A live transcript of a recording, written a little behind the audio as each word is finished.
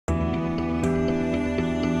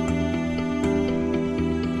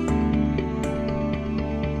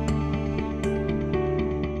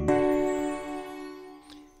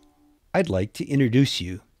I'd like to introduce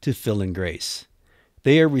you to Phil and Grace.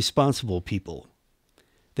 They are responsible people.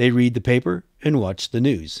 They read the paper and watch the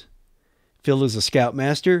news. Phil is a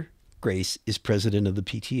scoutmaster. Grace is president of the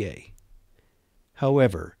PTA.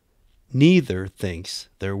 However, neither thinks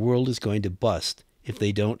their world is going to bust if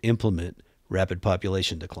they don't implement rapid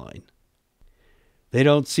population decline. They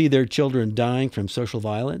don't see their children dying from social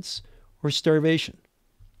violence or starvation.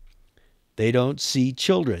 They don't see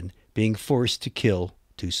children being forced to kill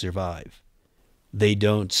to survive. They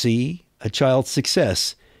don't see a child's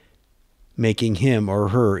success making him or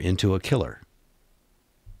her into a killer.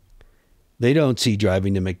 They don't see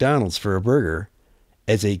driving to McDonald's for a burger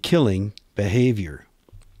as a killing behavior.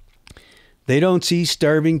 They don't see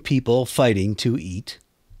starving people fighting to eat.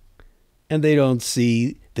 And they don't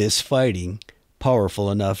see this fighting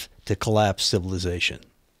powerful enough to collapse civilization.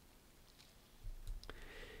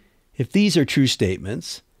 If these are true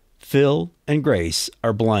statements, Phil and Grace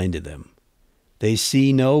are blind to them. They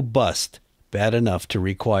see no bust bad enough to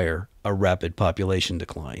require a rapid population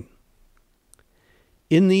decline.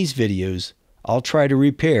 In these videos, I'll try to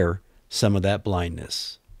repair some of that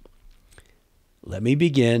blindness. Let me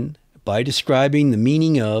begin by describing the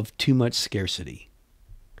meaning of too much scarcity.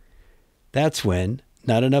 That's when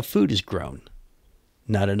not enough food is grown.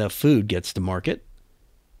 Not enough food gets to market.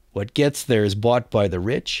 What gets there is bought by the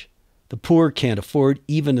rich. The poor can't afford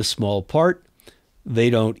even a small part. They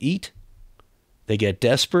don't eat. They get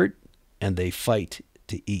desperate, and they fight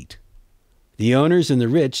to eat. The owners and the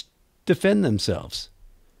rich defend themselves.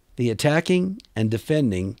 The attacking and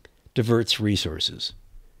defending diverts resources,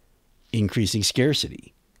 increasing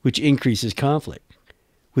scarcity, which increases conflict,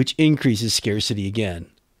 which increases scarcity again.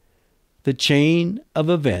 The chain of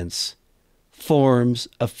events forms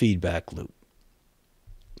a feedback loop.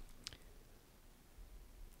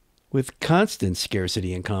 With constant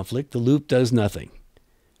scarcity and conflict, the loop does nothing.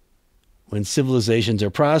 When civilizations are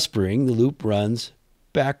prospering, the loop runs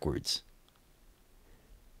backwards.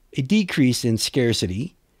 A decrease in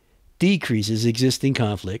scarcity decreases existing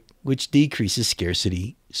conflict, which decreases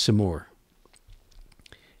scarcity some more.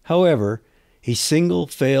 However, a single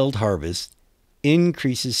failed harvest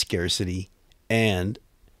increases scarcity and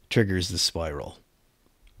triggers the spiral.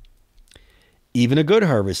 Even a good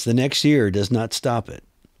harvest the next year does not stop it.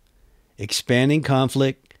 Expanding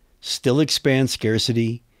conflict still expands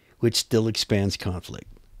scarcity, which still expands conflict.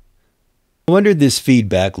 No wonder this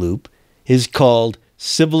feedback loop is called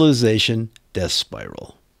civilization death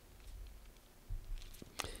spiral.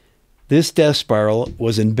 This death spiral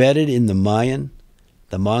was embedded in the Mayan,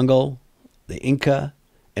 the Mongol, the Inca,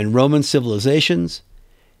 and Roman civilizations,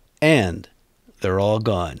 and they're all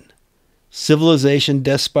gone. Civilization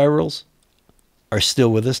death spirals are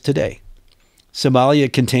still with us today.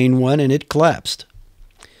 Somalia contained one and it collapsed.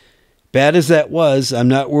 Bad as that was, I'm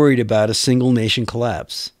not worried about a single nation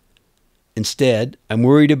collapse. Instead, I'm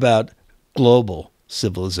worried about global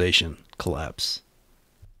civilization collapse.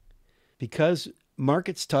 Because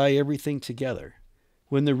markets tie everything together,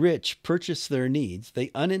 when the rich purchase their needs,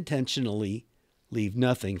 they unintentionally leave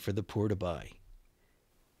nothing for the poor to buy.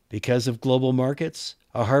 Because of global markets,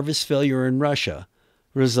 a harvest failure in Russia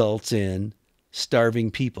results in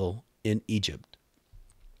starving people in Egypt.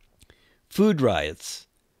 Food riots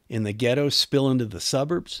in the ghettos spill into the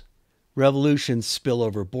suburbs. Revolutions spill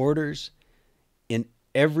over borders. In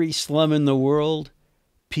every slum in the world,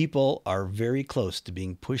 people are very close to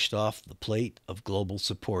being pushed off the plate of global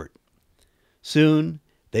support. Soon,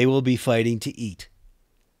 they will be fighting to eat.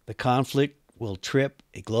 The conflict will trip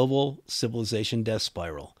a global civilization death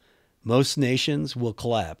spiral. Most nations will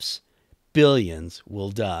collapse. Billions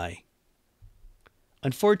will die.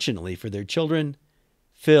 Unfortunately for their children,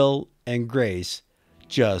 Phil and Grace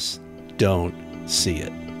just don't see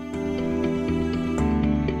it.